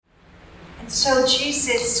And so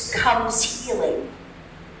Jesus comes healing.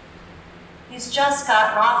 He's just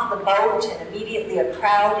gotten off the boat, and immediately a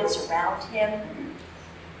crowd is around him.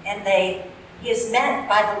 And he is met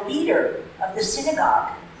by the leader of the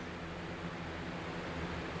synagogue.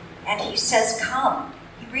 And he says, "Come."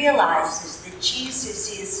 He realizes that Jesus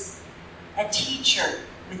is a teacher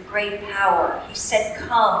with great power. He said,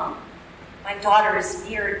 "Come, my daughter is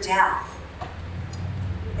near death."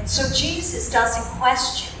 And so Jesus doesn't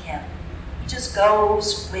question him. He just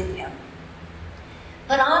goes with him.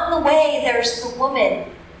 But on the way, there's the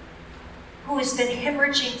woman who has been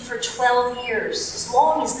hemorrhaging for 12 years, as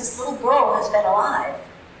long as this little girl has been alive.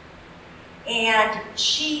 And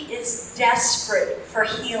she is desperate for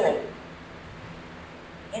healing.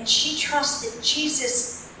 And she trusts that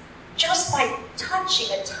Jesus, just by touching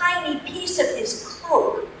a tiny piece of his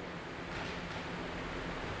cloak,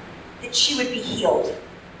 that she would be healed.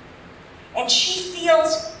 And she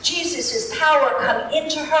feels Jesus' power come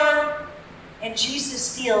into her, and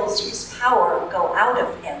Jesus feels his power go out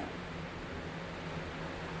of him.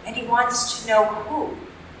 And he wants to know who.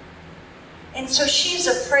 And so she's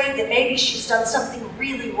afraid that maybe she's done something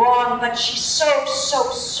really wrong, but she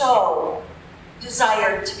so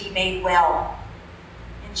desired to be made well.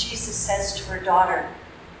 And Jesus says to her daughter,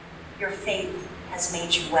 "Your faith has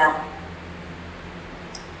made you well.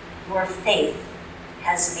 Your faith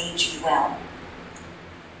has made you well."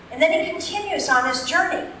 And then he continues on his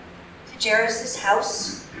journey to Jairus'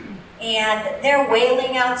 house, and they're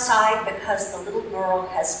wailing outside because the little girl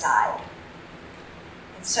has died.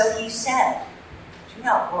 And so he said, "Do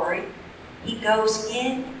not worry." He goes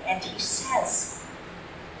in and he says,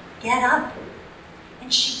 "Get up."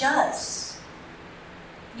 And she does.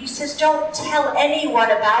 And he says, "Don't tell anyone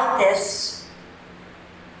about this,"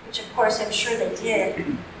 which of course I'm sure they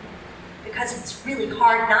did, because it's really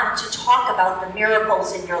hard not to talk about the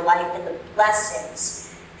miracles in your life and the blessings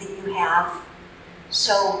that you have.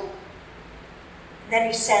 So then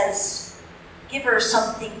he says, "Give her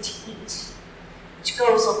something to eat," which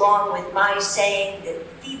goes along with my saying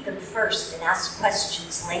that feed them first and ask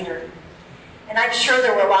questions later. And I'm sure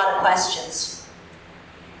there were a lot of questions.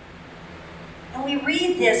 And we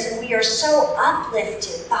read this and we are so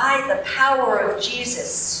uplifted by the power of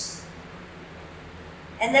Jesus.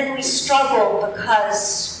 And then we struggle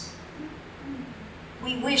because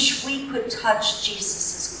we wish we could touch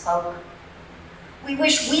Jesus' cloak. We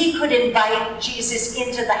wish we could invite Jesus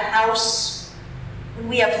into the house when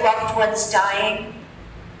we have loved ones dying.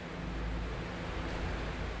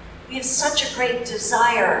 We have such a great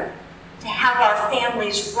desire to have our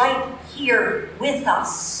families right here with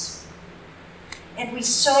us. And we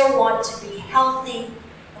so want to be healthy,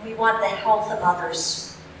 and we want the health of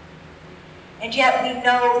others. And yet we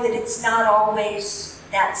know that it's not always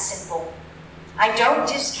that simple. I don't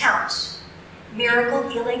discount miracle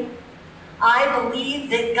healing. I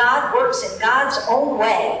believe that God works in God's own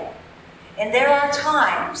way. And there are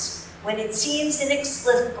times when it seems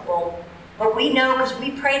inexplicable, but we know because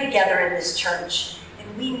we pray together in this church,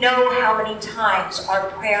 and we know how many times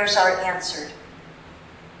our prayers are answered.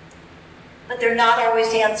 But they're not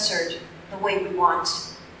always answered the way we want.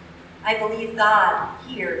 I believe God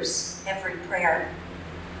hears every prayer.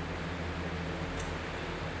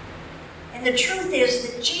 And the truth is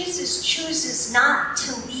that Jesus chooses not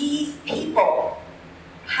to leave people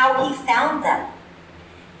how he found them.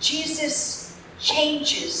 Jesus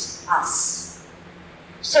changes us.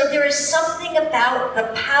 So there is something about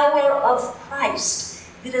the power of Christ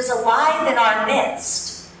that is alive in our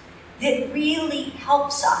midst that really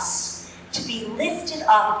helps us to be lifted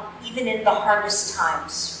up even in the hardest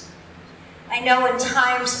times. I know in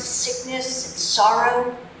times of sickness and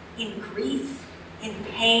sorrow, in grief, in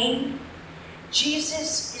pain,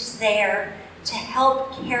 Jesus is there to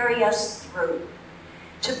help carry us through,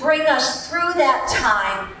 to bring us through that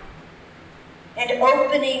time and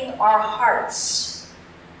opening our hearts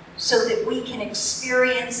so that we can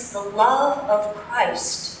experience the love of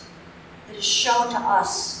Christ that is shown to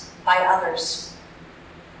us by others.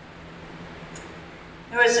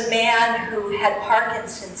 There was a man who had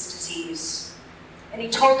Parkinson's disease, and he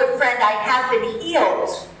told a friend, "I have been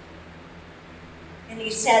healed." And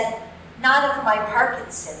he said, "Not of my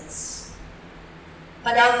Parkinson's,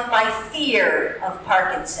 but of my fear of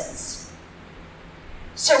Parkinson's."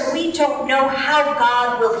 So we don't know how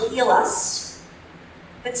God will heal us.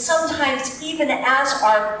 But sometimes even as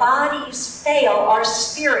our bodies fail, our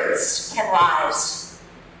spirits can rise.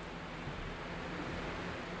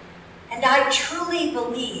 And I truly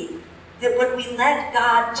believe that when we let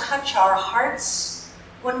God touch our hearts,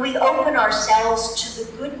 when we open ourselves to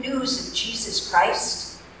the good news of Jesus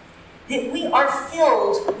Christ, that we are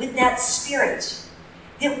filled with that Spirit,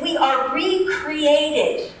 that we are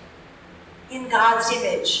recreated in God's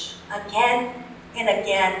image again and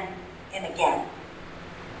again and again.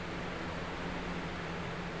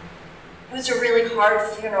 It was a really hard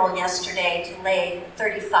funeral yesterday to lay a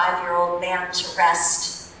 35-year-old man to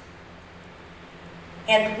rest.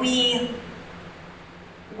 And we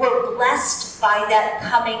were blessed by that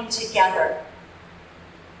coming together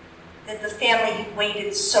that the family had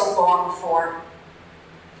waited so long for.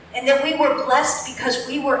 And that we were blessed because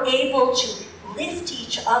we were able to lift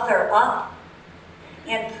each other up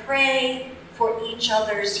and pray for each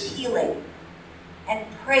other's healing and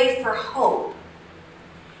pray for hope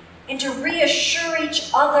and to reassure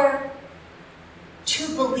each other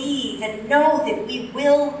to believe and know that we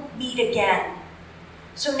will meet again.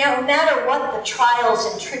 So no matter what the trials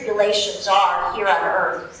and tribulations are here on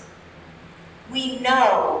earth, we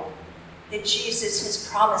know that Jesus has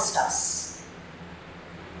promised us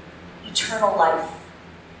eternal life,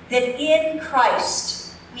 that in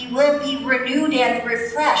Christ we will be renewed and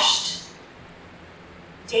refreshed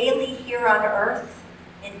daily here on earth,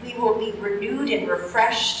 and we will be renewed and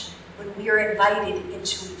refreshed when we are invited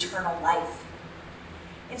into eternal life.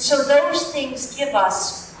 And so those things give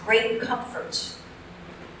us great comfort.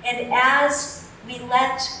 And as we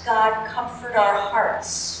let God comfort our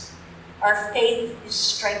hearts, our faith is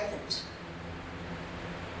strengthened.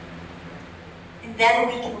 And then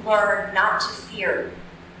we can learn not to fear,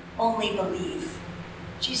 only believe.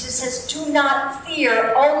 Jesus says, do not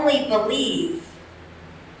fear, only believe.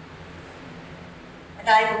 And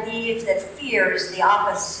I believe that fear is the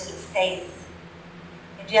opposite of faith.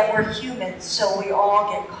 And yet we're human, so we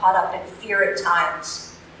all get caught up in fear at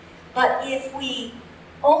times. But if we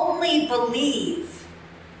only believe,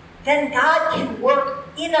 then God can work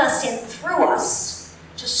in us and through us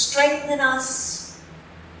to strengthen us,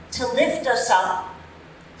 to lift us up,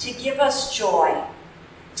 to give us joy,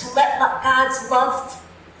 to let God's love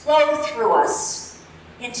flow through us,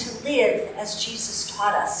 and to live as Jesus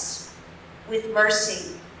taught us, with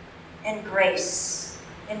mercy and grace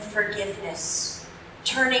and forgiveness,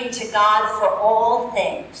 turning to God for all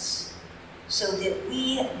things, so that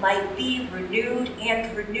we might be renewed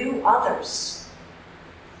and renew others.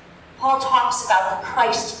 Paul talks about the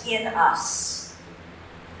Christ in us.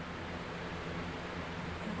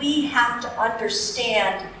 And we have to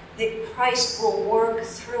understand that Christ will work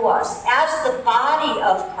through us as the body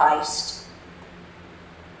of Christ.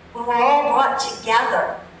 When we're all brought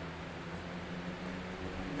together,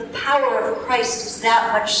 the power of Christ is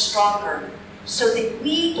that much stronger, so that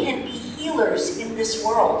we can be healers in this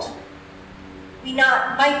world. We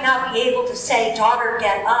might not be able to say, daughter,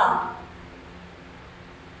 get up,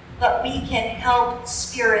 but we can help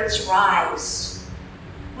spirits rise.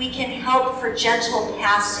 We can help for gentle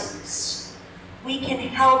passings. We can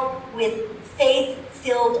help with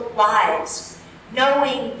faith-filled lives,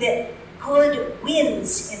 knowing that good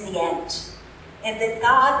wins in the end, and that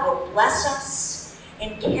God will bless us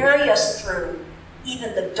and carry us through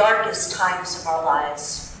even the darkest times of our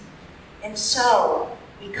lives. And so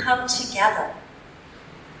we come together,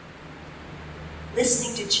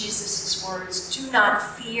 listening to Jesus' words, do not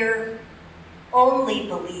fear, only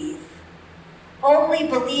believe. Only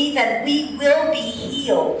believe and we will be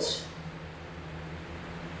healed.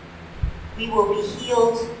 We will be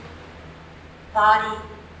healed, body,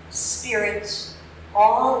 spirit,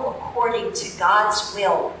 all according to God's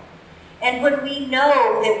will. And when we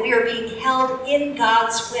know that we are being held in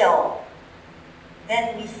God's will,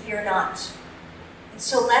 then we fear not. And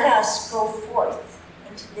so let us go forth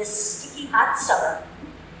into this sticky hot summer,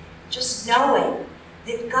 just knowing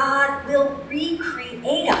that God will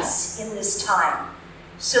recreate us in this time,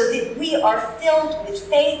 so that we are filled with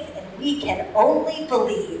faith and we can only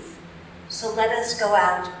believe. So let us go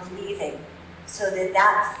out believing, so that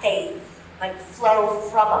that faith might flow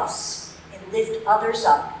from us and lift others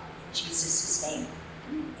up. In Jesus' name,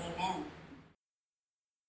 amen.